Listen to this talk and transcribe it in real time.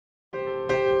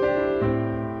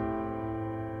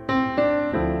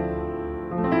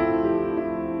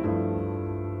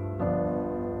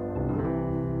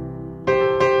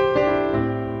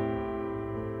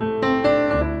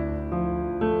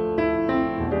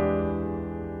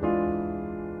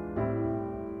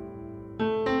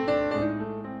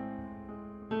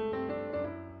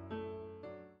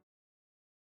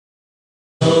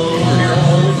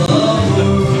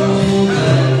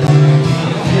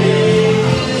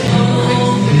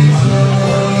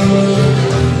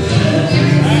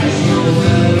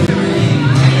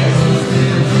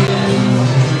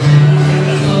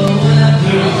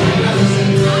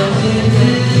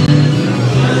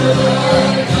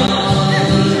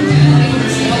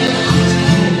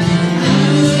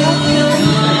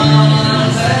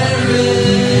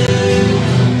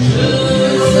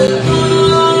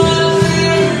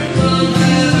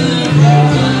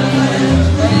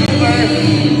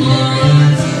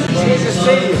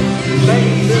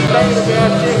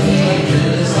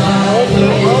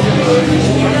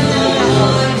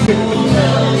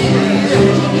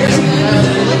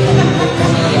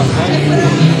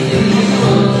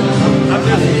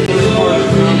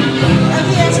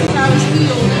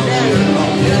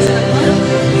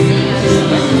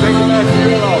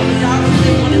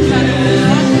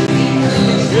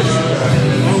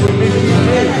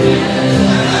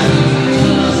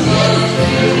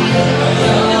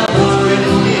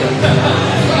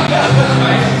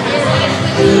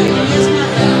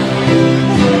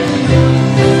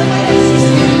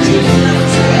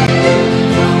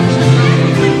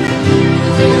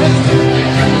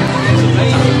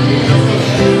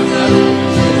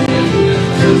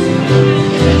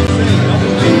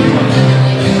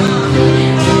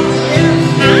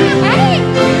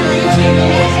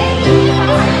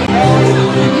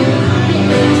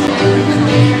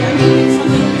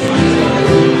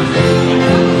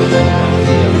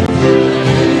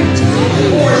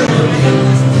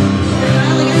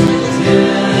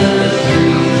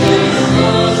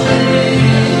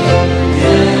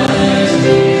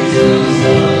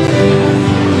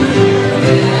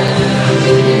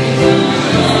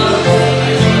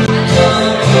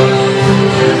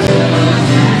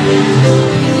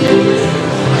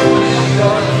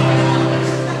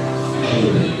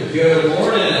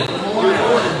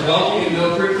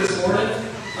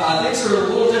Things are a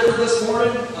little different this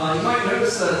morning. You might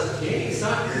notice that Danny's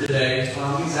not here today. He's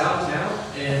out of town.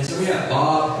 And so we have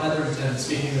Bob Heatherington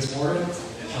speaking this morning.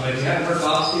 If you haven't heard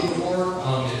Bob speak before,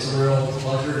 it's a real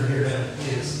pleasure to hear him.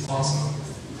 He is awesome.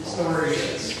 I don't know where he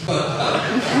is. But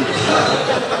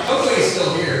hopefully he's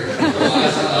still here.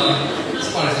 Otherwise,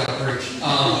 somebody's not going to preach.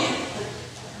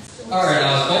 All right,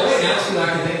 the only announcement I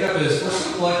can think of is we're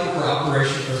still collecting for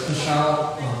Operation Christmas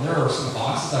Child. There are some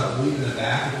boxes, I believe, in the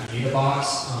back if you need a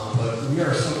box, but we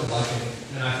are still collecting,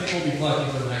 and I think we'll be collecting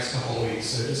for the next couple of weeks,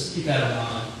 so just keep that in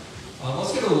mind.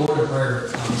 Let's go to the Lord in prayer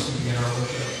as we begin our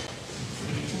worship.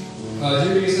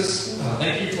 Dear Jesus,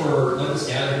 thank you for letting us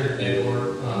gather here today,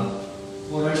 Lord.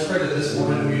 Lord, I just pray that this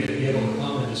morning we would be able to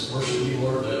come and just worship you,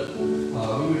 Lord, that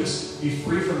we would just be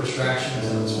free from distractions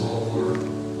in this world, Lord,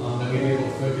 that we'd be able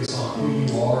to focus on who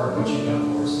you are and what you've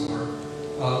done for us, Lord.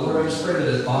 Lord, I just pray that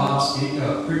as Bob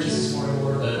preaches this morning,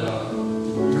 Lord, that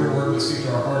your word would speak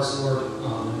to our hearts, Lord,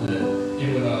 and that it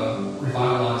would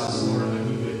revitalize us, Lord, and that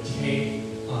we would take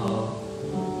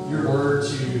your word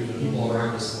to the people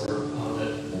around us, Lord.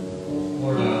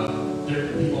 Lord, there are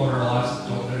people in our lives that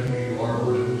don't know who you are,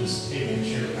 Lord, and we just take and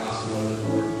share the gospel of it,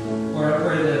 Lord. Lord, I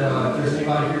pray that if there's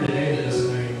anybody here today that doesn't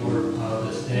know you, Lord,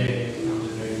 that today they can come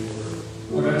to know you, Lord.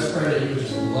 Lord, I just pray that you would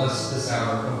just bless this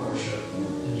hour of worship.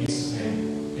 In Jesus' name,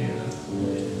 amen.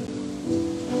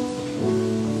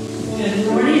 Good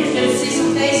morning. It's good to see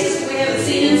some faces that we haven't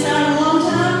seen inside in a long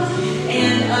time.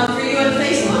 And for you on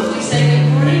Facebook, we say good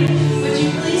morning. Would you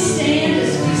please stand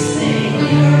as we sing? Will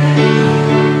you all right?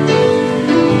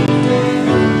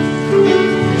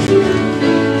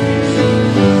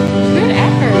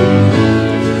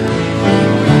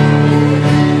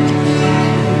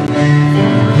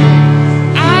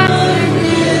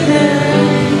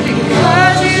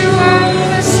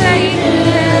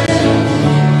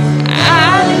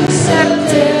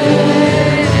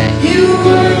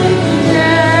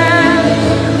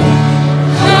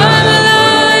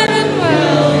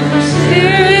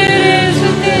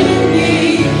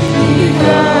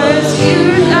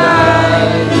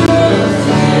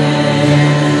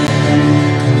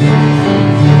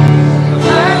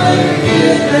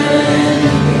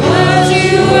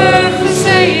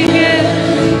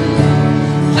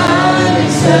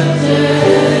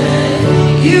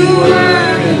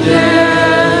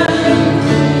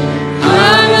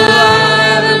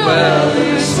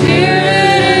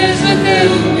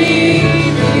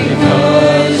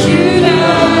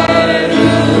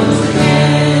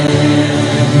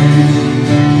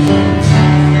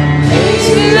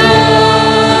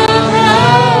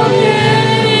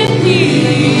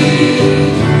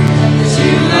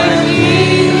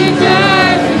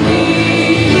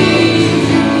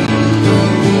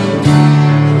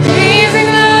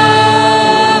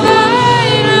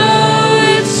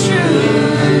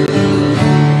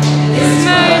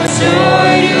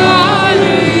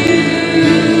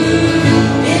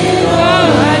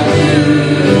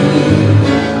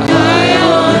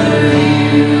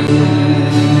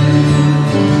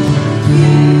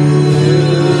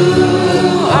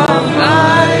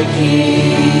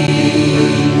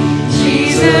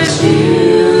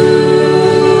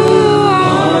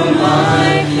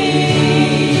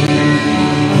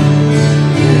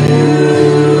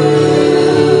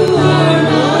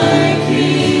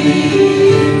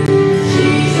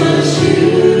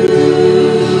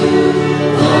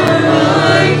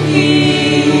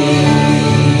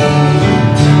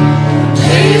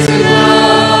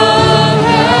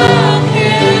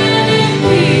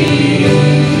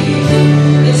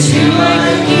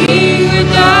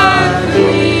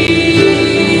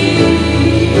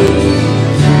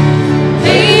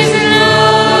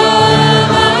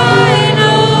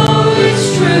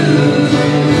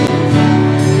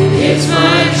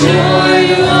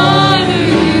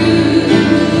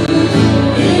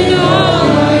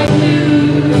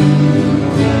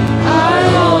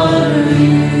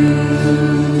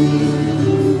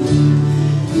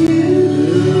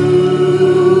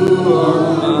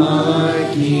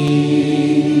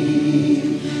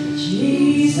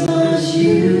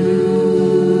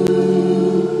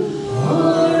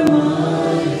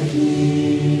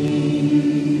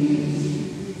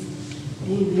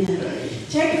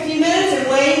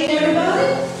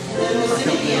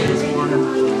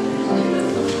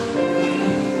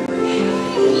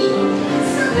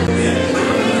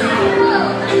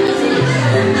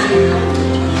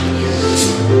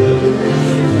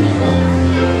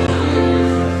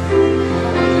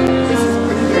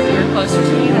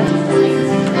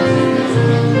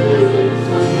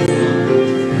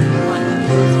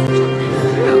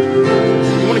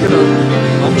 You want to get a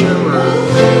armchair or?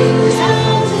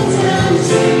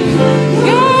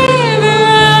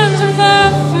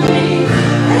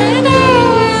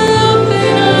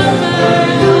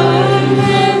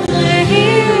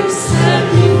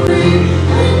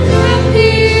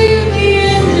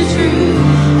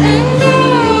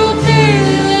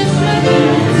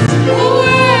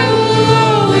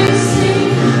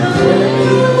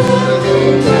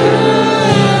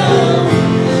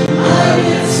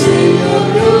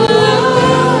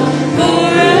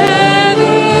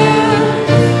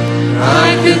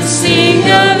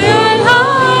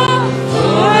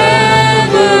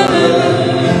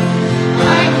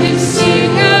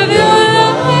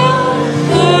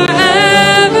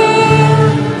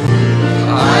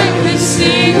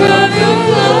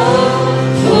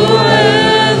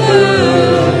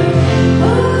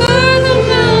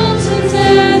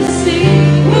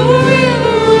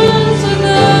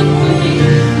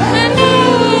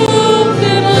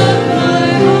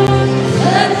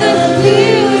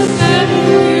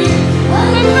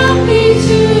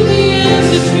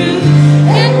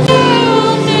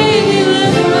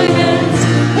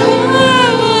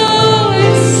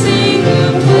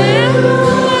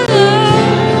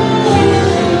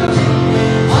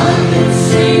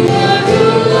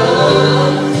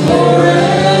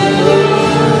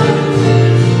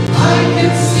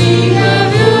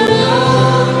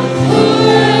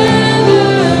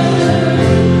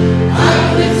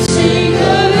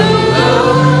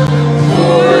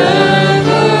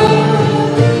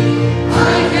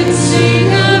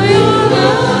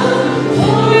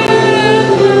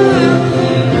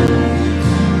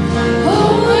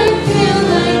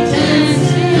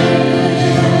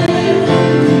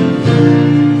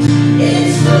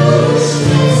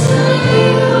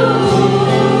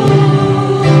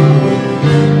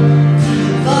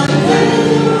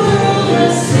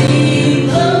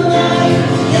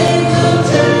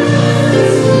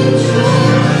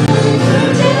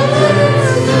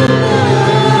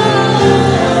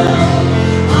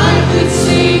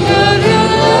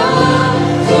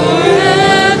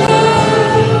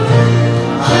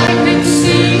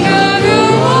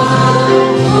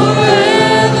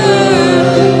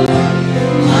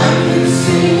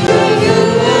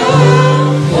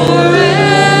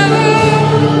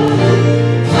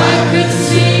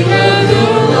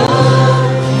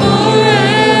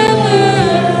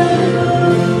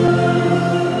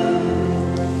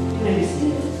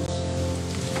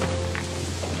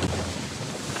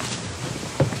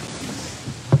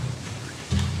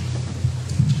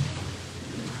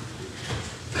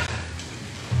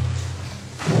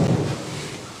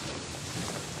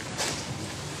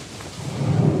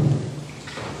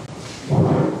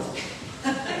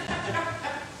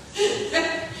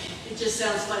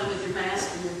 sounds funny with your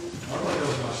mask and your... I thought that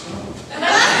was my son.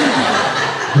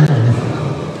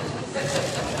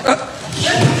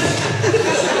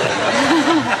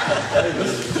 Hey,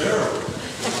 Mr. Darrell.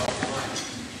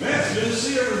 Man, it's good to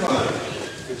see everybody.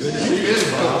 Good to see you. You missed a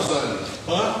couple Sundays.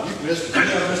 Huh? You missed Yeah,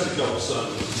 I missed a couple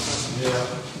Sundays. Yeah.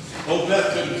 Oh, Beth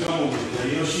couldn't come over today.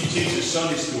 You know, she teaches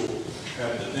Sunday school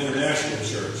at the International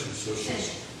Church, and so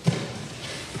she's...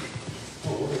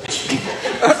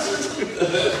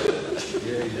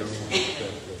 Yeah, you don't.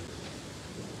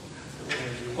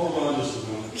 Hold on just a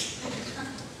moment.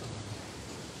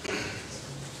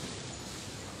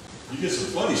 You get some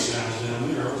funny sounds down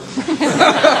there.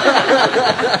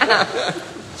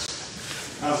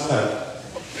 How's that?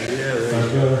 Yeah, That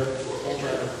better?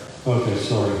 Okay,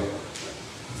 sorry.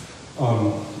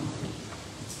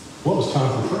 Well, it's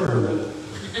time for prayer, isn't it?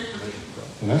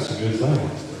 And that's a good thing.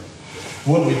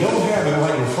 Well, we don't have it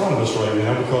right in front of us right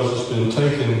now because it's been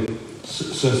taken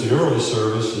since the early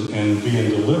service and being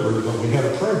delivered, but we had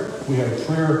a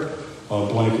prayer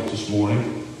blanket this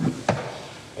morning,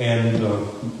 and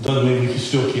doesn't mean we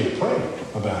still can't pray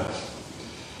about it.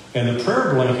 And the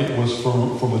prayer blanket was for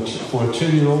a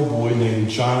 10-year-old boy named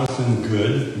Jonathan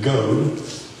Goad,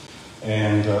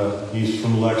 and he's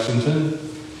from Lexington,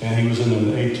 and he was in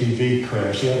an ATV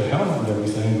crash. He had a helmet and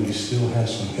everything, but he still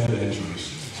has some head injuries.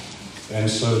 And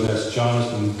so that's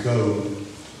Jonathan Goad.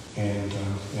 And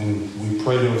we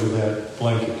prayed over that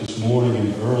blanket this morning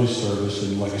in the early service,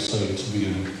 and like I say, it's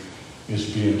being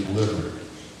delivered.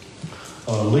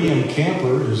 Liam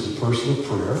Camper is the person of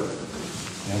prayer,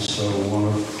 and so I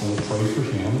want to pray for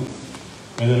him.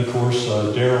 And then of course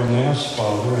Darrell Nass's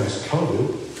father has COVID,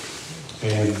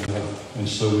 and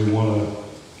so we want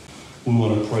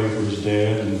to pray for his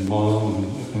dad and mom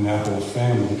and that whole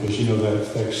family, because you know that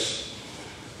affects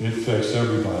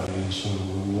everybody, and so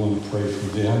we want to pray for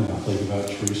them. I think about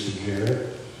Teresa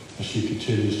Garrett as she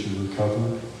continues to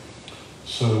recover.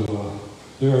 So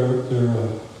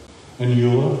and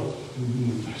Eula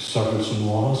suffered some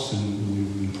loss, and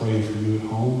we've been praying for you at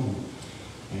home,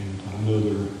 and I know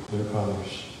there are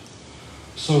others.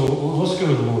 So let's go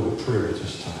to the Lord in prayer at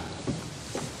this time.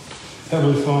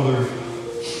 Heavenly Father,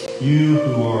 you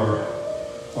who are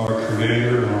our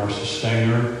Creator and our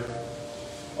Sustainer,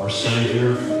 our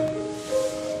Savior,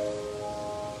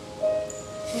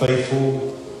 faithful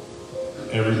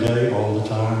every day, all the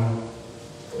time,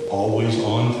 always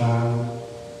on time,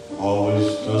 always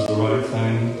does the right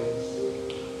thing,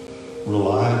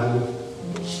 reliable,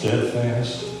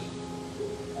 steadfast.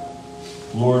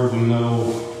 Lord, we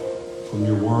know from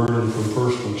your word and from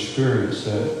personal experience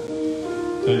that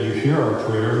you hear our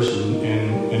prayers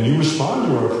and you respond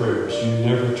to our prayers. You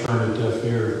never turn a deaf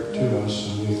ear to us,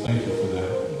 and we thank you for that.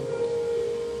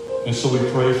 And so we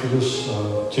pray for this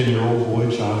 10-year-old boy,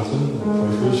 Jonathan. We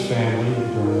pray for his family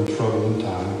during a troubling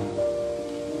time.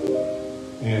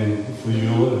 And for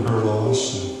Eula and her loss.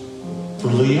 And for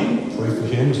Liam, pray for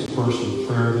him as the person of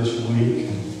prayer this week.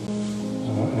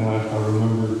 And I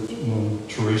remember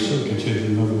Teresa, continue to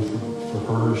remember for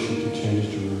her as she continues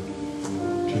to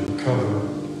recover.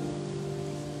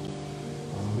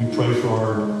 We pray for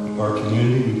our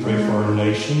community. We pray for our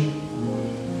nation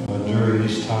during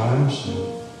these times.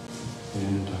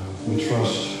 And we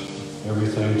trust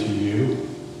everything to you.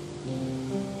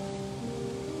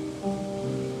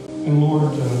 And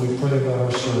Lord, we pray about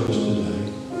our service today.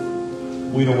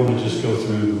 We don't want to just go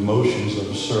through the motions of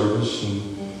a service,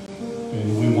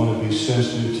 and we want to be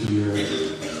sensitive to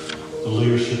the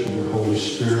leadership of your Holy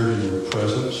Spirit and your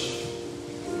presence.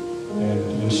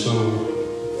 And so,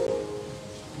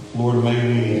 Lord, may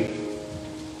we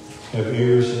have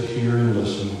ears that hear and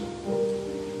listen,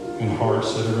 and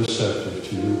hearts that are receptive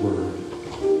to your word.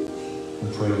 We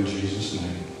pray in Jesus'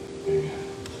 name. Amen.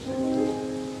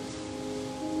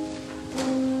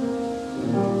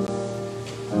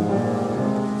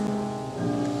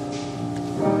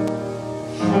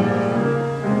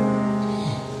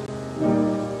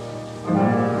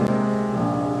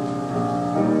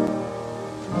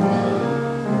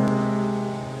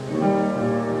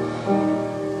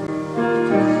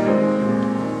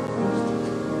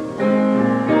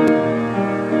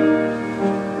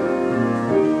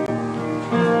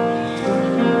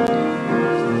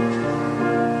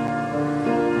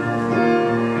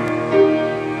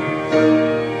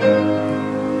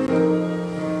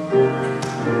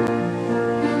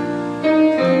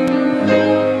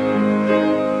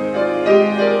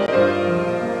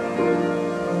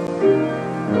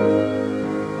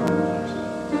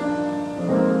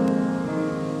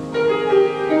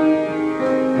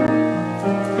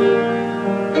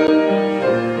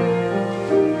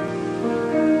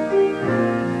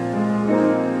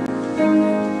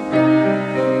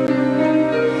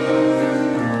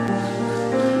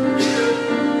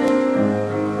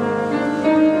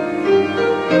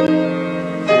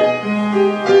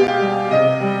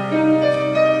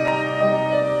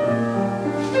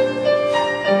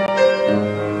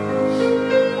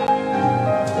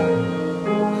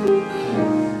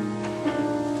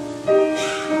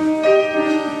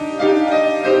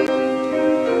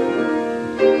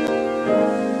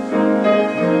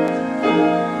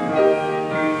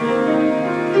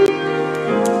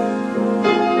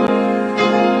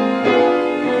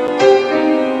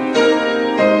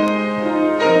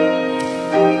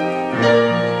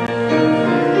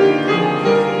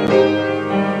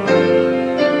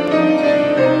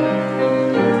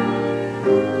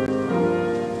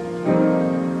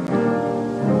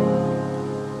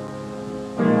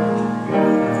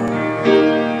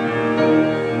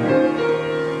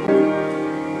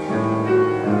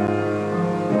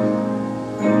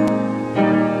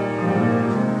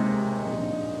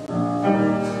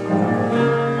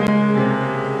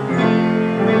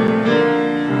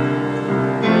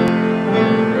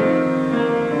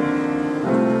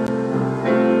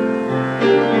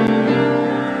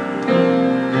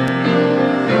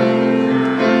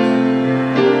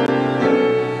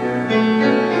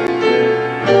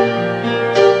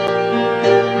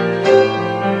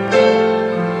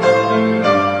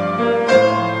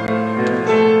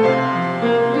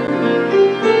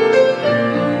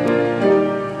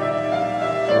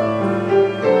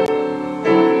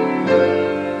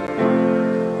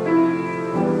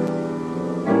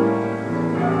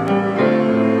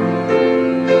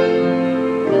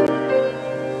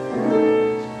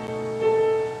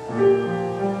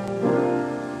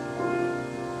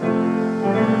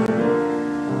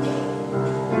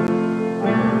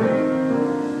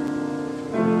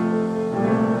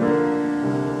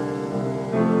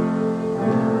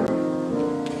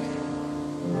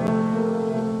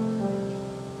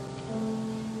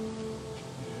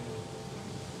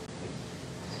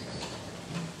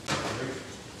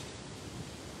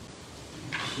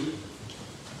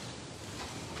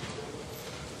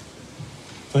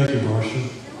 Thank you, Marcia.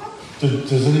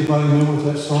 Does anybody know what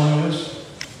that song is?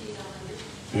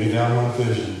 Be thou my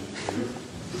vision.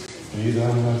 Be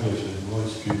thou my vision. Boy,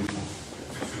 it's beautiful.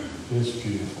 It's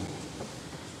beautiful.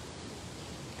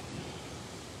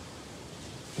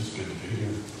 It's good to be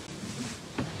here.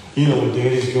 You know, when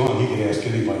Danny's gone, he can ask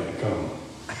anybody to come.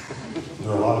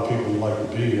 There are a lot of people who like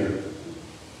to be here,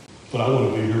 but I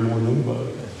want to be here more than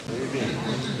anybody.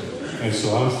 And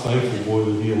so I'm thankful, boy,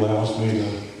 that he allows me to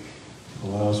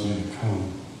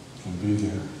come and be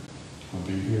there and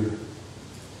be here.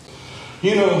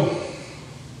 You know,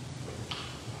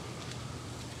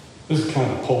 this is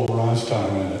kind of polarized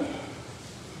time, isn't it?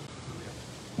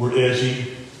 We're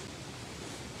edgy,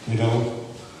 you know.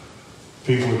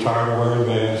 People are tired of wearing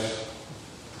masks.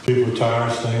 People are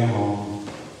tired of staying home.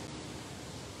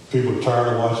 People are tired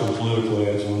of watching political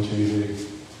ads on TV.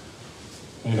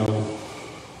 You know,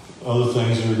 other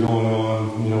things that are going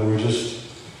on. You know,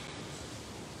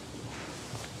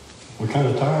 we're kind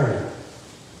of tired.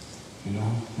 You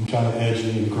know, I'm kind of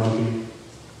edgy and grumpy.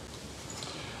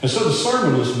 And so the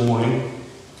sermon this morning,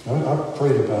 I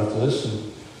prayed about this,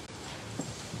 and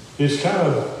it's kind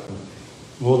of,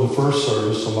 well, the first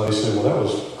service, somebody said, well, that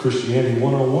was Christianity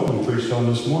 101 we preached on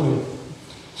this morning.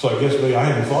 So I guess maybe I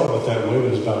hadn't thought about it that way,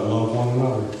 but it's about love one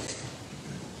another.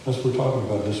 That's what we're talking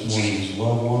about this morning, is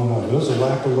love one another. There's a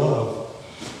lack of love.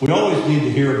 We always need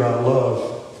to hear about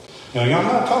love. And I'm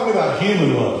not talking about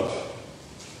human love.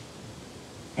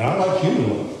 And I like human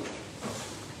love.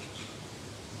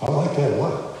 I like that a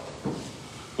lot.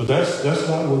 But that's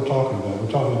not what we're talking about.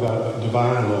 We're talking about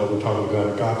divine love. We're talking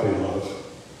about agape love.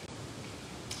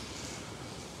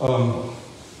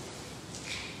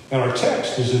 And our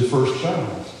text is in 1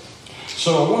 John.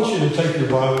 So I want you to take your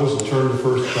Bibles and turn to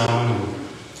 1 John,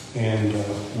 and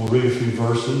we'll read a few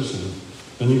verses. And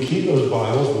then you keep those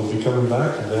Bibles. We'll be coming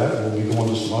back to that. And we'll be going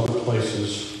to some other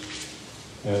places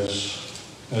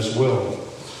as well.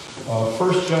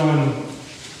 1 John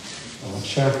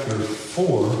chapter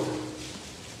 4,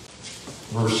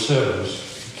 verse 7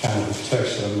 is kind of the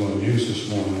text that I'm going to use this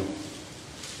morning.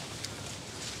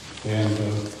 And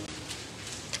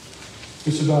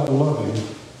it's about loving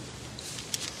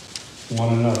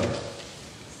one another.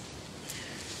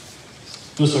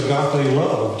 This agape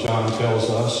love, John tells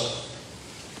us,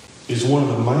 is one of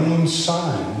the main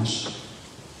signs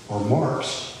or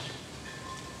marks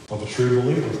of a true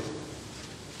believer.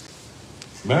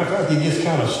 Matter of fact, he gets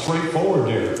kind of straightforward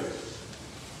there.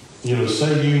 You know,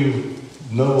 say you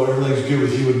know everything's good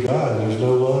with you and God and there's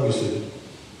no love, he said,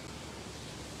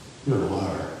 you're a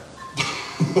liar.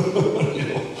 You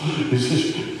know, it's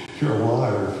just, you're a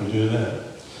liar if you do that.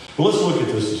 Well, let's look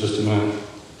at this in just a minute.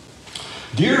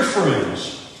 Dear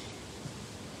friends,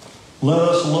 let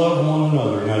us love one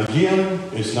another. Now again,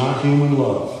 it's not human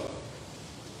love.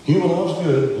 Human love's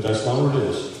good, but that's not what it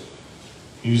is.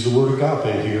 Use the word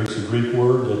agape here. It's a Greek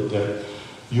word that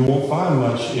you won't find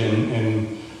much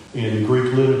in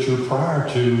Greek literature prior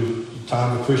to the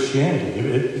time of Christianity.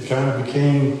 It kind of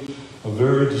became a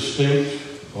very distinct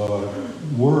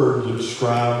word to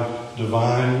describe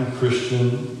divine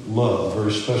Christian love, a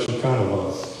very special kind of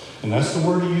love. And that's the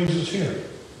word he uses here.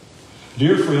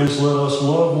 Dear friends, let us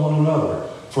love one another,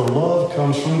 for love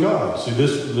comes from God. See,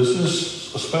 this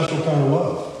is a special kind of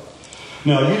love.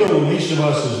 Now, you know, when each of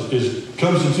us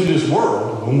comes into this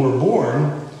world, when we're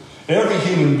born, every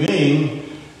human being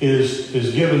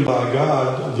is given by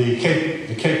God the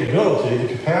capability, the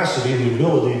capacity, and the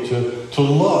ability to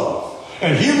love.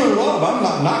 And human love, I'm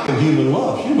not knocking human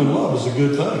love. Human love is a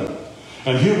good thing.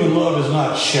 And human love is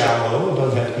not shallow. It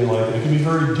doesn't have to be like that. It can be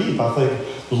very deep. I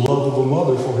think the love of a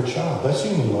mother for her child, that's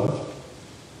human love.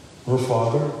 Or a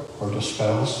father, or a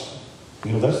spouse.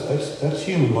 You know, that's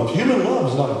human love. Human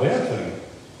love is not a bad thing.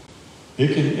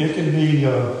 It can be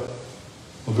a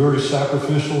very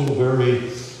sacrificial,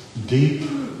 very deep,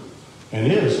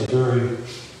 and is a very,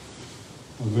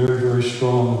 very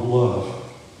strong love.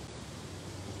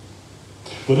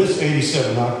 But it's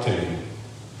 87 octane.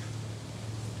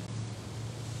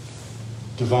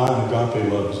 Divine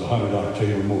agape love is 100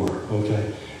 octane or more.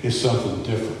 Okay, it's something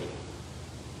different.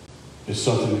 It's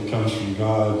something that comes from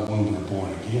God when we're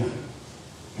born again.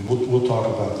 And we'll talk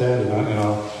about that,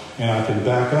 and I can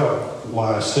back up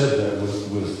why I said that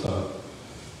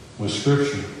with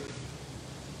Scripture.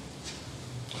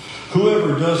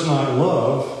 Whoever does not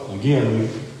love, again,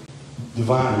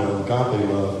 divine love, agape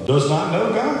love, does not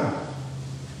know God,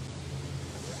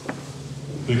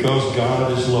 because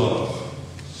God is love.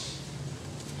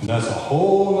 And that's a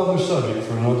whole other subject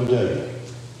for another day.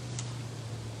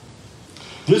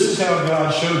 This is how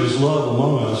God showed his love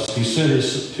among us. He sent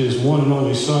his one and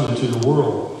only Son into the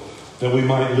world that we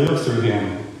might live through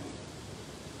him.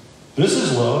 This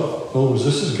is love. In other words,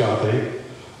 this is agape.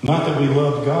 Not that we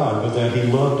loved God, but that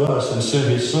he loved us and sent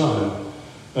his Son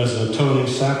as an atoning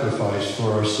sacrifice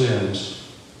for our sins.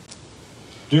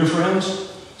 Dear friends,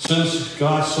 since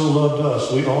God so loved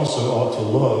us, we also ought to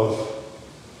love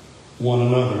one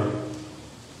another.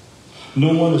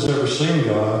 No one has ever seen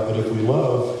God, but if we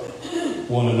love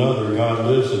one another, God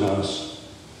lives in us,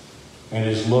 and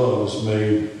his love is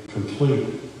made complete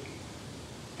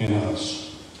in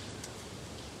us.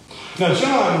 Now,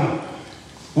 John,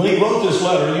 when he wrote this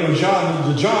letter,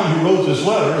 the John who wrote this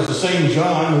letter is the same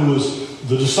John who was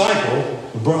the disciple,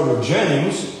 the brother of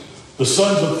James, the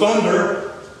sons of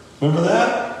thunder. Remember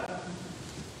that?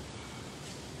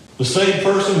 The same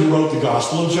person who wrote the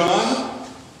Gospel of John,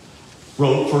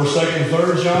 wrote 1st, 2nd,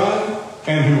 3rd John,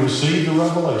 and who received the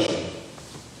revelation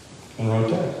and wrote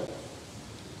that.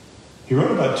 He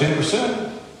wrote about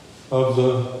 10% of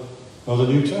the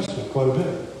New Testament, quite a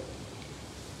bit.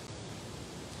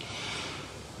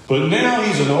 But now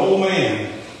he's an old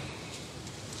man.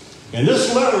 And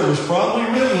this letter was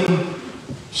probably written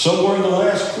somewhere in the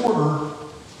last quarter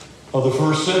of the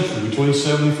first century, between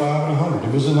 75 and 100.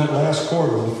 It was in that last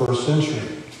quarter of the first century.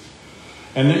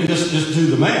 And then just do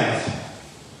the math.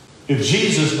 If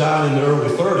Jesus died in the early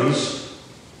 30s,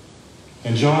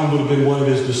 and John would have been one of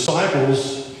his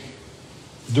disciples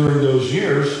during those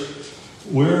years,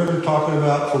 we're talking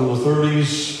about from the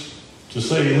 30s to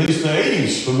say at least the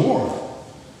 80s or more.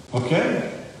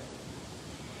 Okay?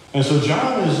 And so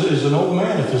John is an old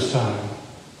man at this time.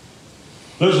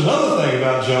 There's another thing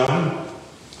about John.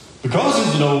 Because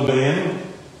he's an old man,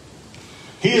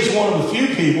 he is one of the few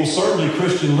people, certainly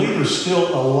Christian leaders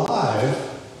still alive,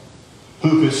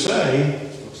 who could say,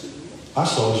 I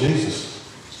saw Jesus.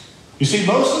 You see,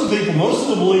 most of the people, most of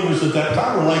the believers at that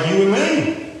time were like you and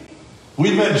me.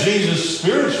 We met Jesus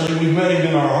spiritually. We met him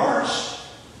in our hearts.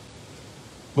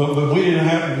 But we did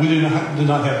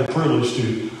not have the privilege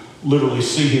to literally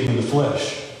see him in the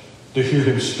flesh, to hear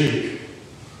him speak,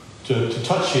 to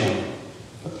touch him.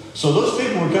 So those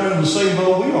people were kind of in the same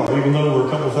boat we are, even though we're a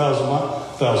couple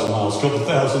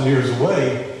thousand years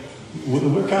away.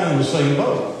 We're kind of in the same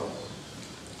boat.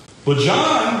 But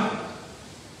John,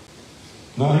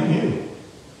 no, he knew.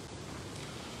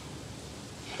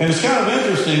 And it's kind of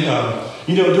interesting,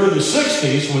 during the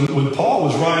 60s, when Paul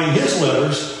was writing his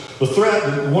letters,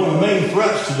 one of the main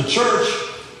threats to the church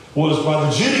was by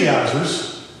the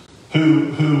Judaizers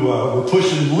who were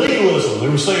pushing legalism. They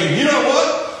were saying, you know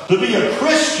what? To be a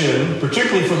Christian,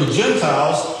 particularly for the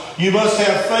Gentiles, you must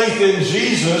have faith in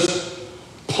Jesus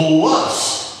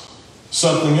plus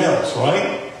something else,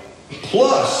 right?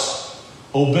 Plus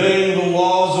obeying the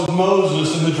laws of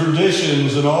Moses and the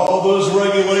traditions and all those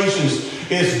regulations.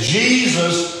 It's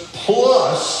Jesus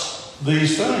plus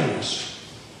these things.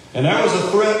 And that was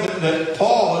a threat that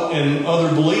Paul and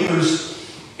other believers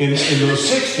in those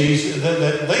 60s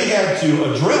that they had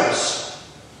to address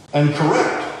and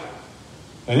correct.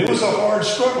 And it was a hard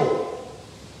struggle.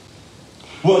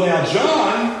 Well, now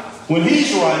John, when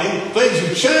he's writing, things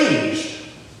have changed.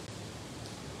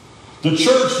 The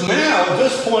church now, at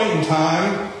this point in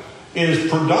time, is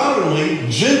predominantly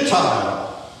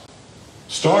Gentile.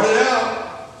 Started out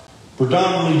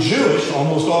predominantly Jewish.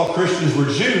 Almost all Christians were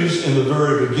Jews in the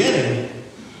very beginning.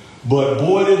 But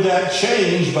boy, did that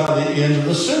change by the end of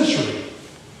the century.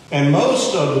 And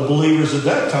most of the believers at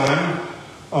that time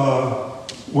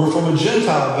were from a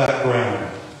Gentile background.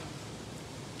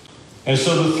 And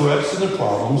so the threats and the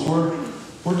problems were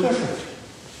different.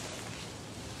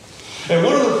 And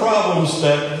one of the problems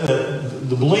that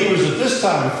the believers at this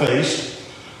time faced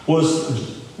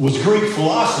was Greek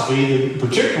philosophy,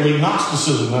 particularly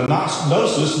Gnosticism. Now,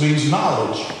 Gnosis means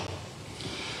knowledge.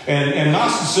 And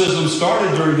Gnosticism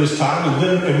started during this time, and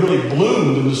then it really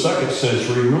bloomed in the 2nd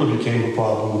century. It really became a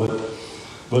problem,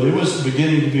 but it was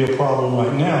beginning to be a problem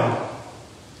right now.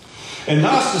 And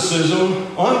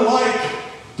Gnosticism, unlike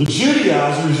the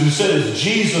Judaizers who said it's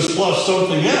Jesus plus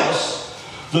something else,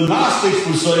 the Gnostics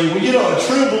would say, well, a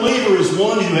true believer is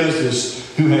one who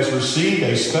has received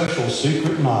a special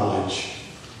secret knowledge.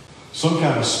 Some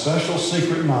kind of special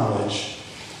secret knowledge.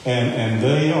 And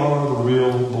they are the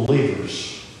real believers.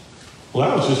 Well,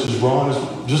 that was just as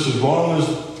wrong as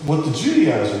what the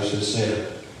Judaizers had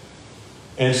said.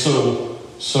 And so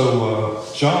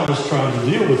John is trying to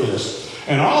deal with this.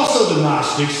 And also the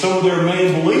Gnostics, some of their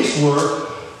main beliefs were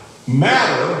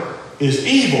matter is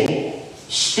evil,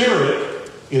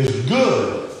 spirit is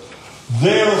good.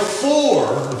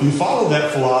 Therefore, if you follow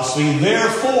that philosophy,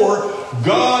 therefore,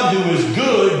 God who is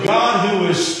good, God who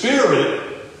is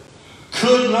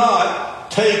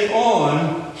not take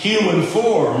on human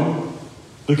form,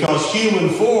 because human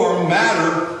form,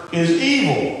 matter, is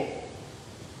evil.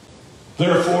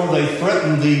 Therefore, they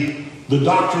threaten the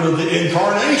doctrine of the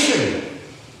incarnation.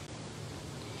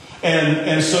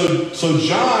 And so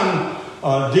John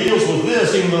deals with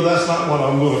this, even though that's not what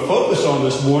I'm going to focus on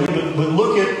this morning. But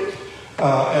look at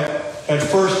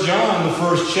 1 John, the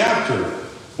first chapter.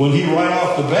 When he, right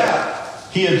off the bat,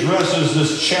 he addresses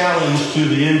this challenge to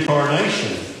the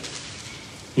incarnation.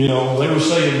 You know, they were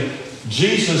saying,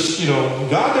 Jesus, you know,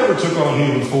 God never took on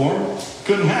human form.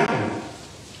 Couldn't happen.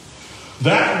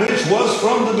 That which was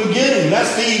from the beginning,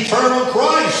 that's the eternal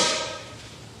Christ.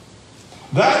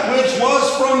 That which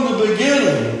was from the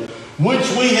beginning, which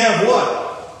we have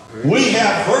what? We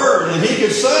have heard. And he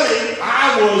could say,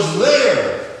 I was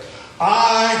there.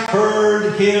 I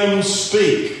heard him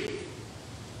speak.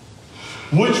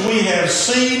 Which we have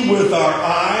seen with our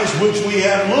eyes, which we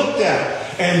have looked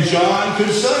at. And John could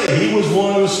say, he was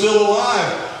one who was still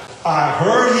alive. I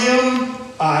heard him.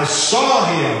 I saw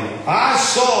him. I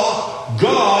saw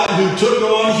God who took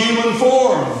on human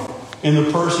form in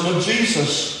the person of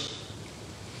Jesus.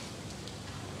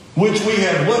 Which we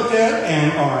have looked at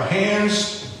and our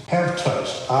hands have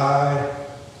touched. I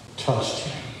touched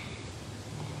him.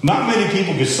 Not many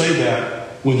people could say that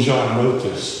when John wrote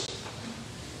this.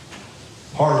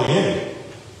 Hardly any.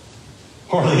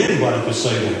 Hardly anybody could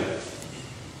say that.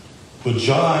 But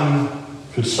John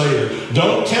could say it.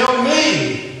 Don't tell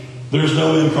me there's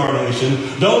no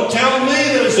incarnation. Don't tell me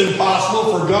that it's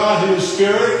impossible for God who is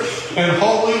spirit and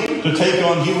holy to take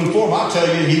on human form. I'll tell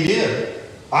you, he did.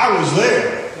 I was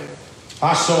there.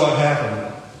 I saw it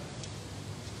happen.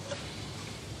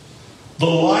 The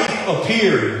light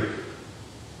appeared.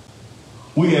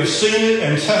 We have seen it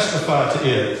and testified to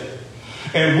it.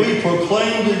 And we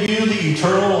proclaim to you the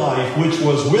eternal life which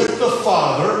was with the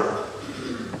Father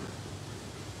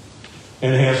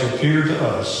and has appeared to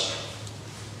us.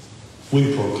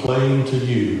 We proclaim to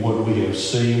you what we have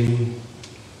seen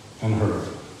and heard.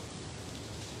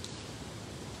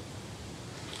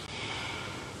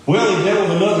 Well, he dealt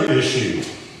with another issue.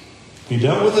 He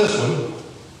dealt with this one,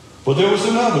 but there was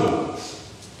another one.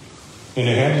 And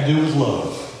it had to do with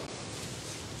love.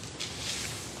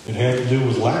 It had to do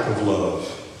with lack of love.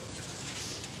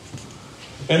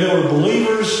 And there were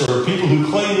believers, or people who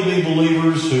claimed to be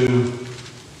believers, who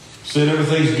said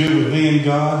everything's good with me and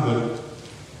God, but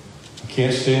I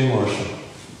can't stand Marshall.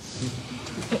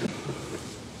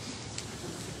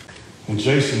 And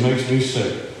Jason makes me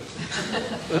sick.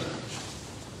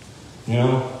 You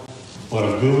know, but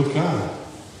I'm good with God.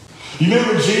 You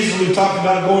remember Jesus, we talked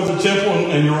about going to the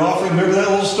temple and your offering? Remember that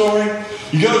little story?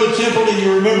 You go to the temple and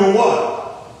you remember what?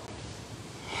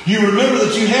 You remember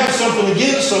that you have something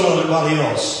against somebody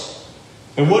else.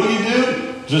 And what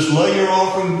do? Just lay your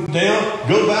offering down,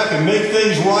 go back and make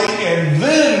things right, and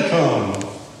then come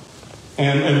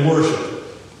and worship.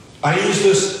 I use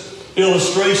this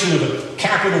illustration of a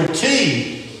capital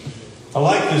T. I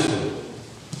like this one.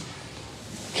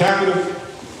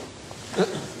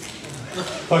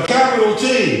 A capital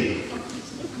T.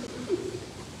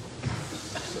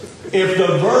 If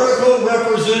the vertical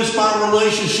represents my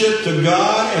relationship to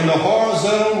God and the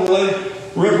horizontal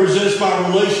represents my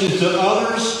relations to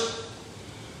others,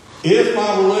 if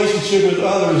my relationship with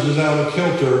others is out of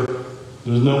kilter,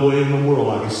 there's no way in the world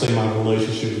I can say my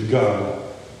relationship with God,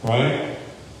 right,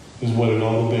 is what it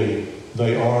ought to be.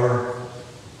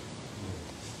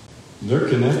 They're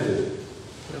connected.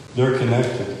 They're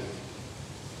connected.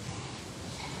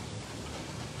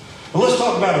 Well, let's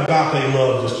talk about agape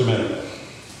love just a minute.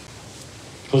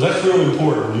 Because that's really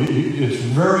important. It's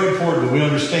very important that we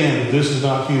understand that this is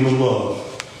not human love.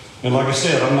 And like I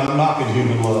said, I'm not knocking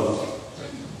human love.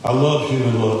 I love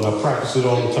human love, and I practice it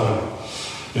all the time.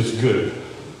 It's good.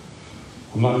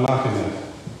 I'm not knocking that.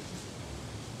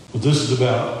 But this is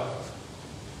about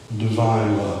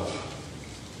divine love.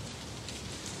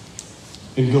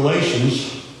 In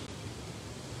Galatians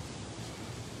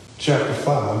chapter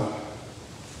 5,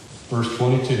 verse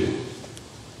 22.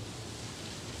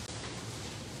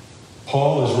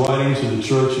 Paul is writing to the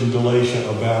church in Galatia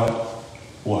about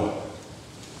what?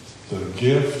 The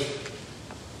gift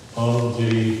of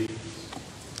the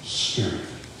Spirit.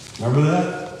 Remember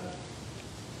that?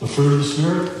 The fruit of the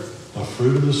Spirit? The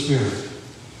fruit of the Spirit.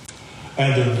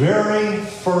 And the very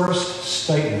first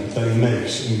statement that he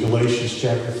makes in Galatians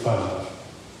chapter 5,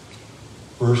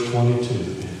 verse 22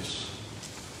 is,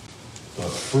 the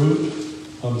fruit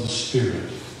of the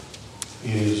Spirit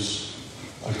is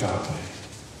agape.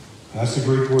 That's the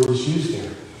Greek word that's used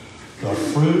there. The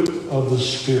fruit of the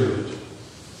Spirit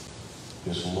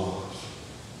is love.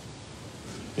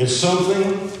 It's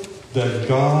something that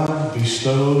God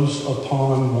bestows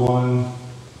upon one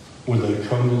when they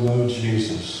come to know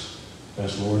Jesus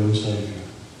as Lord and Savior.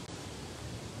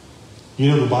 You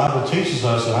know, the Bible teaches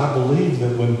us, and I believe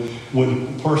that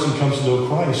when a person comes to know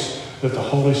Christ, that the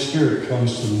Holy Spirit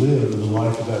comes to live in the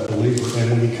life of that believer.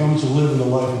 And when he comes to live in the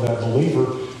life of that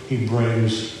believer, he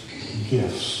brings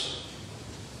gifts.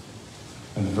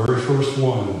 And the very first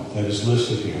one that is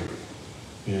listed here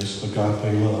is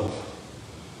agape love.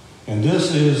 And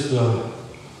this is the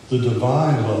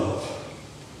divine love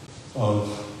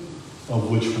of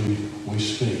which we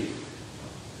speak.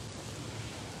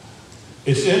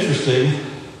 It's interesting,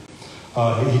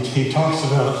 he talks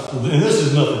about, and this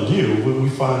is nothing new, we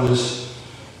find this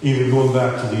even going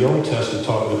back to the Old Testament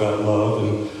talking about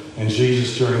love and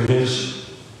Jesus during his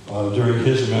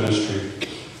ministry.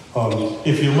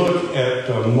 If you look at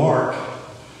Mark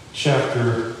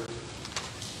chapter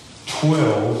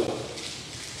 12,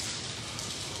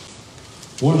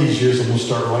 one of these years I'm going to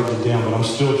start writing it down, but I'm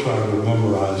still trying to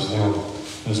memorize now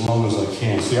as long as I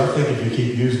can. See, I think if you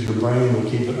keep using your brain, you'll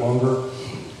keep it longer.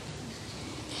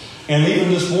 And even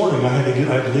this morning, I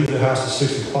had to leave the house at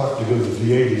 6 o'clock to go to the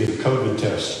VA to get a COVID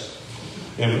test.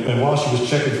 And while she was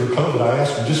checking for COVID, I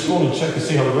asked her, just go on and check and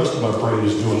see how the rest of my brain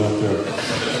is doing up there.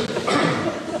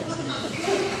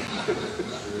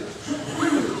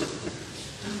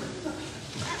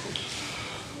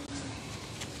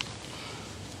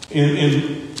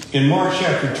 In Mark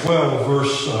chapter 12,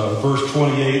 verse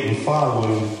 28 and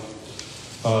following,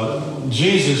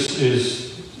 Jesus is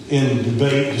in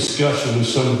debate, discussion with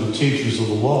some of the teachers of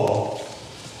the law.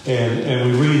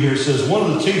 And we read here, it says,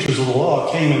 one of the teachers of the law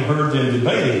came and heard them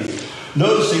debating.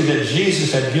 Noticing that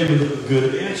Jesus had given a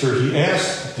good answer, he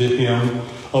asked him,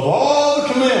 of all the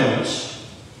commandments,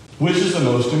 which is the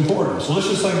most important? So let's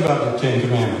just think about the 10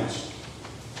 commandments.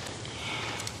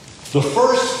 The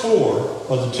first 4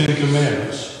 of the 10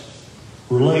 commandments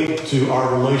relate to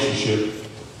our relationship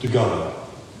to God.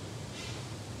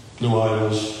 No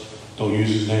idols, don't use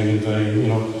his name in vain. You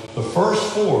know, the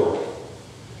first 4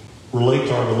 relate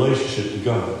to our relationship to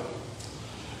God.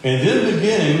 And then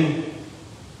beginning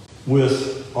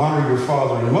with honor your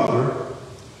father and mother,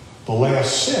 the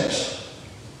last 6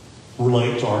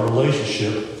 relate to our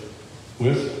relationship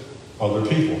with other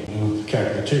people, the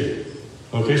capital T.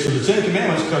 Okay, so the 10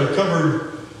 commandments kind of cover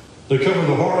the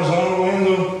horizontal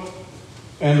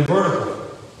and the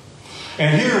vertical.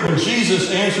 And here, when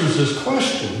Jesus answers this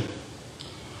question,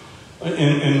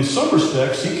 in some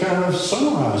respects, he kind of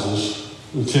summarizes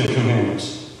the 10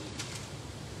 commandments.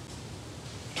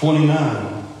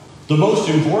 29. The most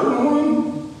important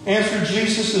one, answered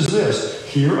Jesus, is this.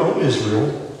 Hear, O Israel,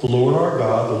 the Lord our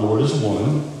God, the Lord is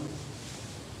one.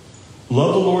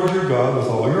 Love the Lord your God with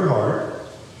all your heart,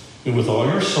 and with all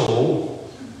your soul,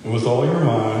 and with all your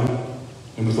mind,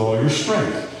 and with all your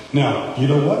strength. Now, you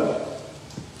know what?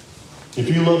 If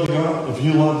you love the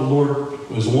Lord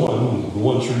as one, the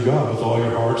one true God, with all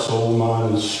your heart, soul,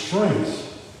 mind, and strength,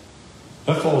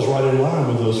 that falls right in line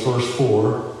with those first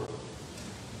four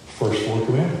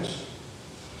commandments.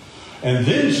 And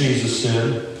then Jesus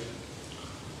said,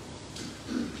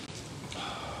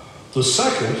 the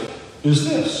second is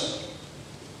this.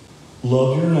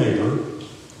 Love your neighbor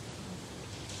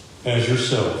as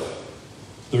yourself.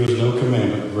 There is no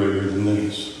commandment greater than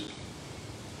these.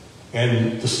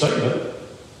 And the statement,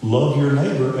 love your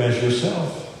neighbor as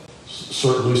yourself,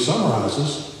 certainly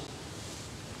summarizes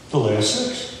the last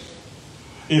 6.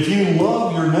 If you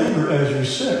love your neighbor as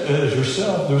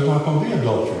yourself, there's not going to be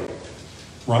adultery.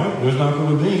 Right? There's not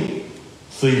going to be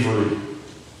thievery,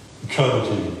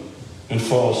 coveting, and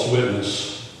false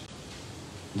witness.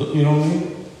 You know what I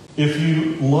mean? If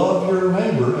you love your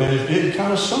neighbor, and it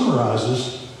kind of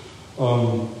summarizes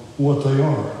what they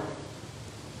are.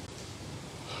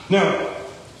 Now,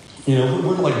 you know,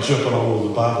 we're like jumping all over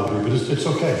the Bible here, but it's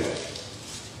okay.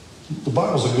 The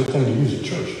Bible's a good thing to use at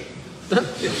church.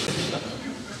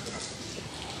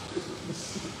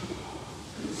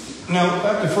 Now,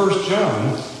 back to 1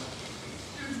 John,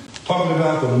 talking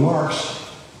about the marks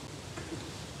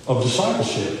of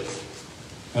discipleship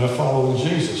and of following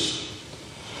Jesus.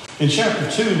 In chapter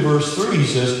 2, verse 3, he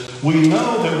says, we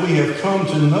know that we have come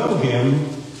to know him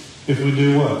if we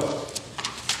do what?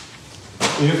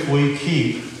 If we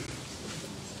keep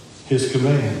his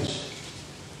commands.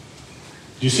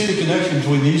 Do you see the connection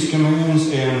between these commands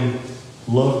and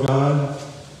love God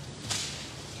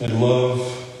and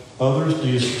love others? Do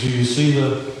you see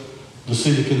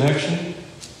the connection?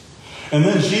 And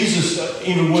then Jesus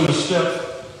even went a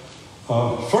step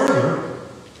further.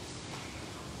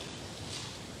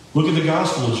 Look at the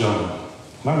Gospel of John.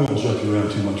 And I won't jump around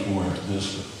too much more after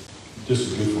this, but This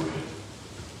is good for you.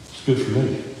 It's good for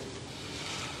me.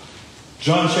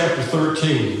 John chapter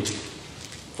 13,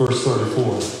 verse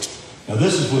 34. Now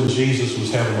this is when Jesus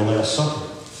was having the Last Supper.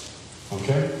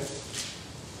 Okay?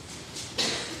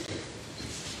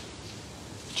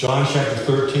 John chapter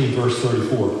 13, verse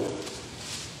 34.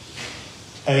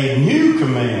 A new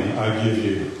command I give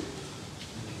you.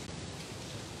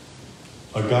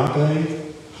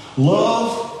 Agape.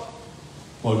 Love.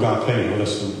 Well, agape. What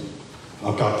is the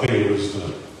agape is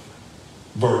the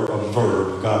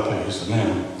verb. Agape is the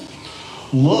noun.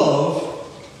 Love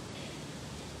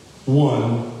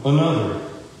one another.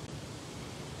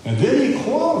 And then he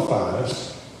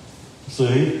qualifies.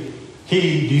 See?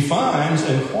 He defines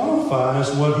and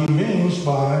quantifies what he means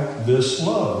by this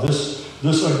love. This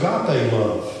agape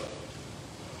love.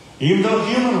 Even though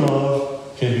human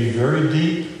love can be very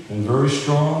deep and very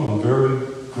strong and very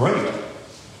great.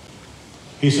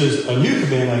 He says, a new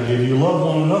command I give you, love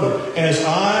one another. As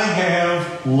I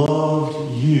have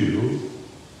loved you,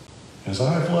 as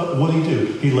I have loved, what did he do?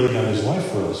 He laid down his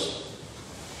life for us.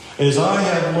 As I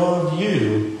have loved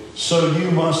you, so you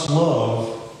must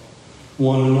love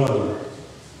one another.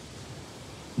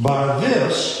 By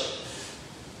this,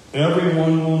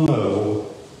 everyone will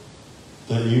know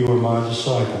that you are my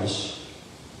disciples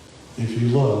if you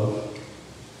love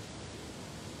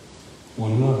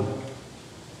one another.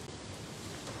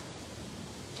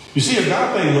 You see,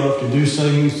 agape love can do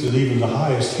things that even the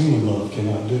highest human love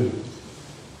cannot do.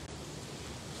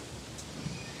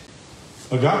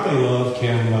 Agape love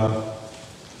can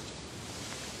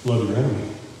love your enemy.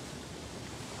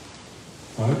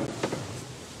 Right?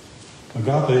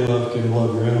 Agape love can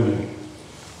love your enemy.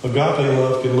 Agape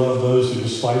love can love those who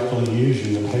despitefully use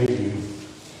you and hate you.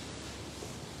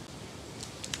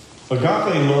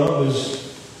 Agape love is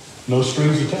no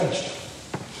strings attached.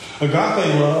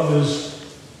 Agape love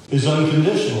is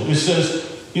unconditional. It says,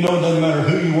 it doesn't matter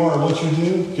who you are or what you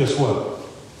do, guess what?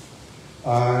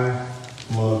 I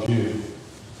love you.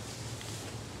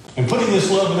 And putting this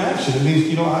love in action, it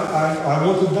means, I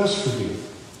want the best for you.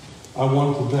 I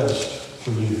want the best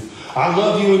for you. I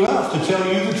love you enough to tell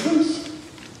you the truth.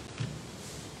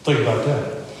 Think about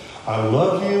that. I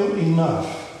love you enough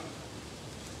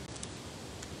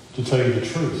to tell you the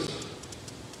truth.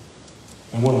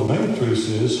 And one of the main truths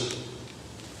is,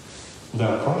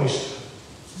 without Christ,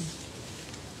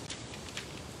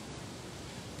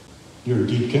 you're in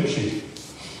deep kimchi.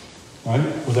 Right?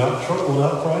 Without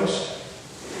Christ,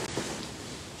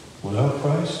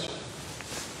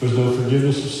 there's no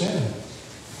forgiveness of sin.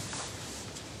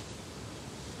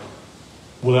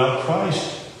 Without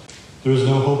Christ, there is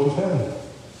no hope of heaven.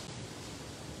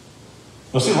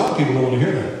 Now, see, a lot of people don't want to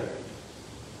hear that.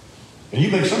 And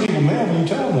you make some people mad when you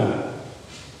tell them that.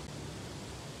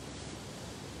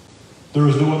 There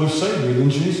is no other Savior than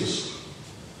Jesus.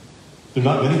 There are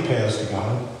not many paths to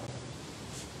God.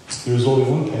 There is only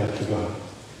one path to God.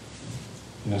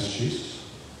 And that's Jesus.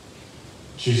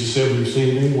 Jesus said, when you've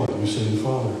seen me, what? You've seen the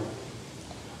Father.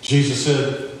 Jesus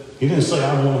said, he didn't say,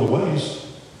 I'm one of the ways.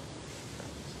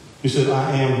 He said,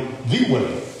 I am the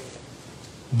way,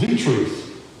 the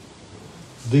truth,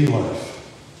 the life.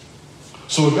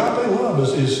 So agape love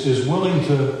is willing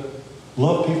to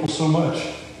love people so much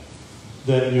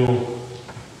that you'll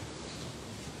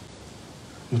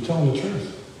tell them the truth.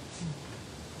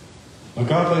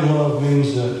 Agape love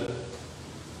means that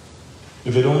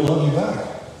if they don't love you back,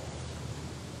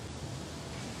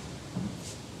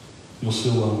 you'll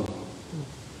still love them.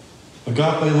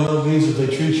 Agape love means that they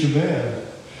treat you bad.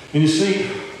 And you see,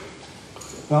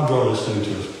 I'll draw this thing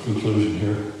to a conclusion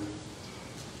here.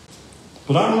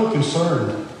 But I'm real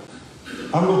concerned.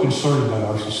 I'm real concerned about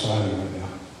our society right now.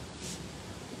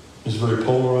 It's very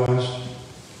polarized.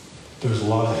 There's a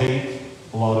lot of hate,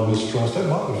 a lot of mistrust. That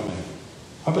bothers me.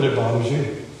 I bet it bothers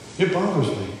you. It bothers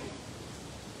me.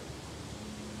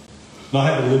 Now,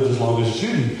 I haven't lived as long as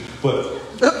Judy, but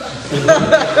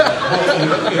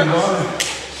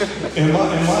in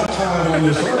my time on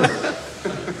this earth,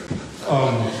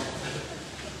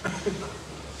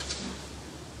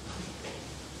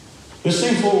 it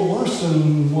seems a little worse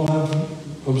than what I've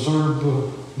observed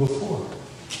before.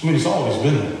 I mean, it's always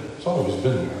been there. It's always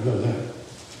been there. I know that.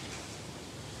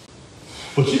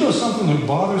 But you know something that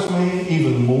bothers me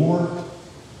even more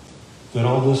than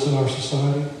all this in our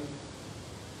society?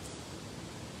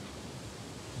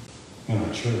 In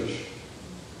our church.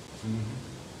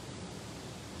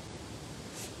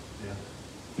 Yeah.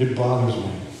 It bothers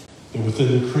me that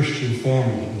within the Christian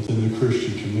family, within the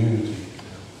Christian community,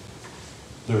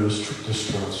 there is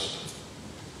distrust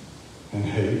and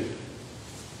hate.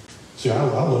 See, I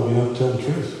love you enough to tell the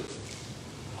truth.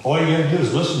 All you got to do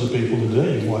is listen to people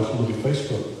today and look at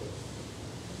Facebook.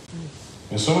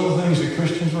 And some of the things that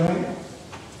Christians write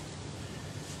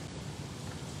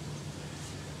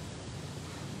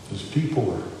is pee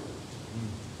poor.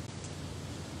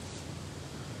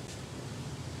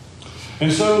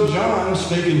 And so John,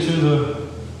 speaking to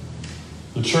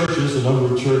the churches, the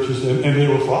number of churches, and they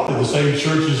were probably the same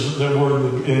churches that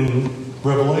were in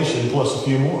Revelation, plus a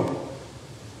few more.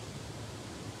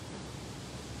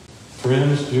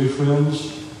 Friends, dear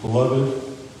friends, beloved,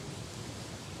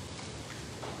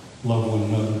 love one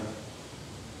another.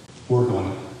 Work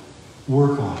on it.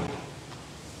 Work on it.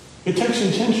 It takes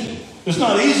intention. It's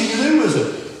not easy to do, is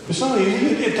it? It's not easy.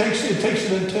 It takes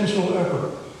an intentional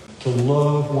effort to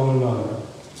love one another.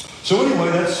 So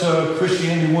anyway, that's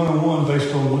Christianity 101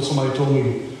 based on what somebody told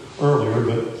me earlier,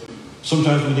 but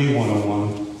sometimes we need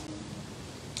 101.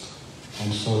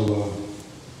 And so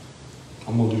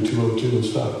I'm going to do 202 and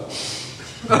stop.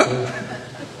 Okay.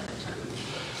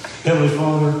 Heavenly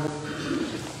Father,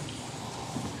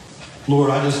 Lord,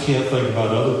 I just can't think about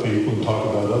other people and talk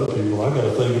about other people. I've got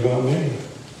to think about me.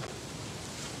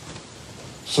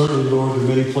 Certainly, Lord, there are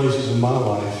many places in my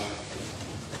life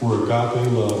where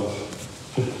agape love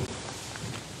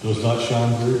does not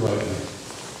shine very brightly.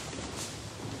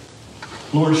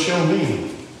 Lord, show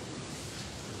me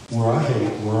where I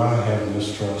hate, where I have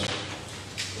mistrust.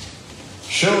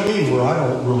 Show me where I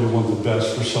don't really want the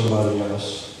best for somebody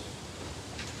else.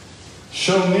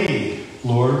 Show me,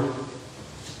 Lord,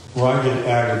 where I get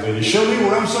aggravated. Show me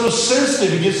where I'm so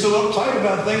sensitive and get so uptight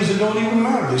about things that don't even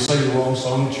matter. They sang the wrong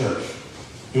song in church.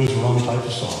 It was the wrong type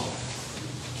of song.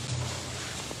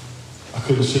 I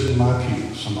couldn't sit in my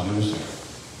pew. Somebody was there.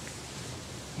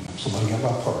 Somebody got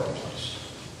my parking place.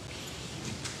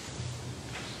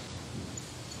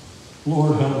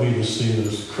 Lord, help me to see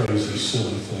those crazy,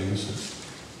 silly things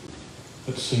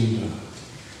that seem to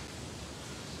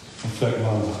affect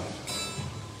my life.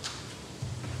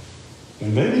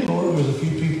 And maybe, Lord, there's a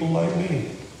few people like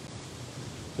me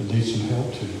that need some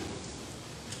help too.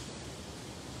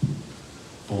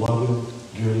 Beloved,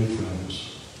 dearly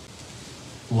friends,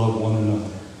 love one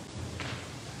another.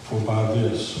 For by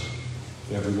this,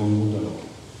 everyone will know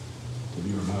that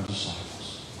you are my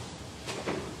disciples.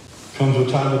 Comes a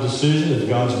time of decision. If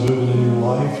God's moving in your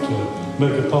life to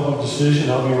make a public decision,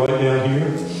 I'll be right down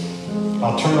here.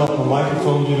 I'll turn off my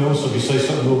microphone, so if you say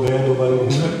something real bad, nobody will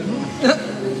hear it.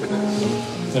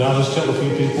 And I'll just tell a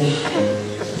few people,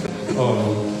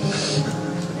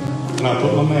 and I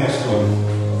put my mask on.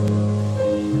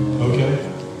 Okay?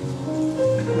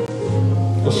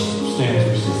 Let's stand as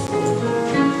we sing.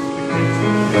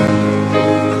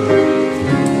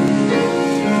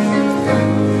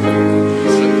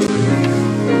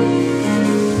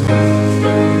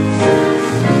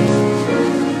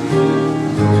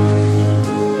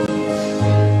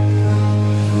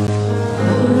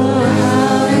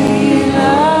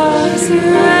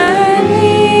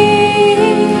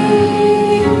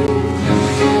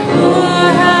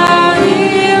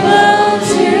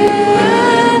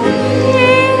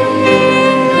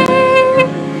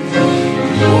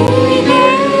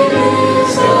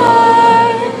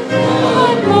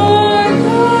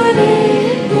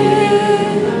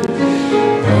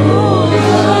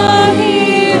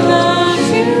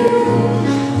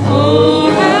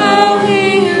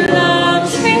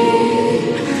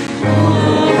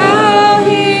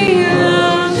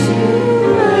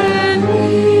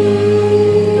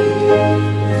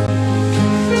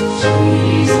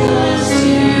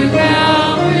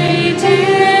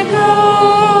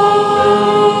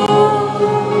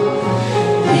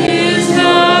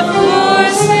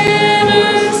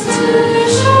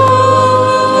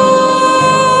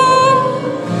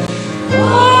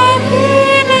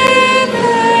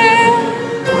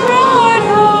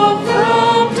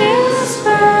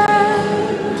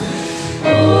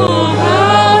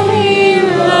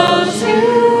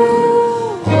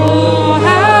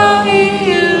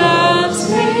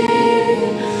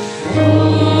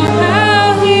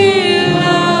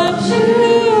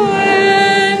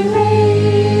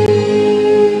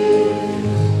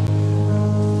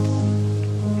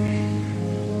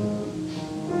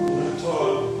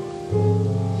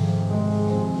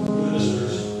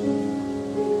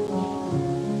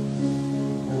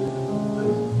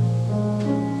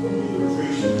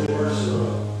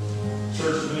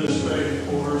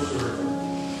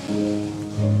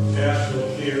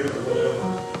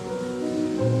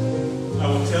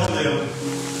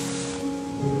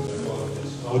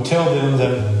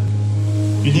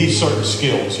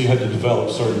 Skills. You had to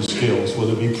develop certain skills,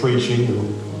 whether it be preaching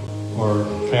or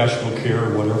pastoral care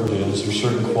or whatever it is. There's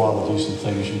certain qualities and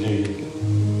things you need.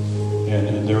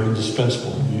 And they're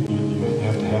indispensable. You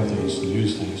have to have these and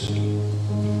use these.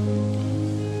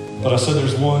 But I said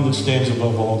there's one that stands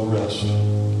above all the rest.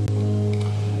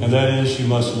 And that is, you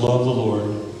must love the Lord,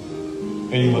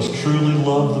 and you must truly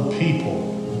love the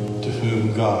people to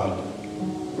whom God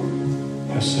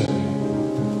has sent you.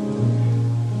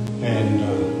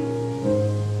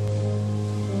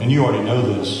 And you already know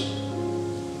this,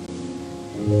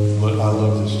 but I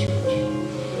love this church.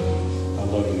 I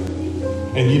love you.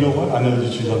 And you know what? I know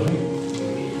that you love me.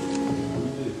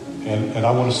 And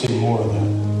I want to see more of that.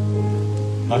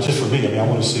 Not just for me. I mean, I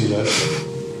want to see that.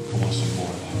 I want to see more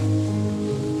of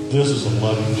that. This is a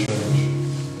loving church.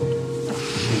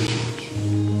 Good church.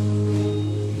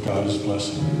 God is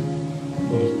blessing.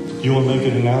 You want to make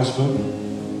an announcement?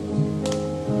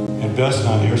 And Beth's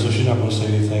not here, so she's not going to say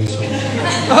anything.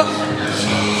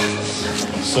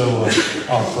 So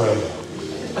I'll pray.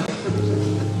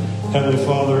 Heavenly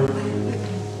Father,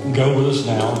 go with us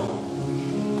now.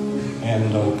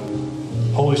 And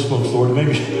Holy Smokes, Lord,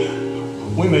 maybe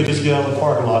we may just get out of the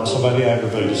parking lot and somebody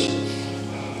aggravate us.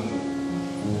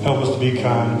 Help us to be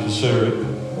kind and considerate.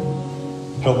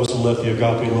 Help us to let the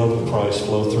agape love of Christ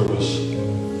flow through us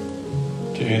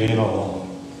to any and all.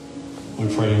 We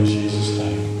pray in Jesus'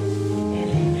 name.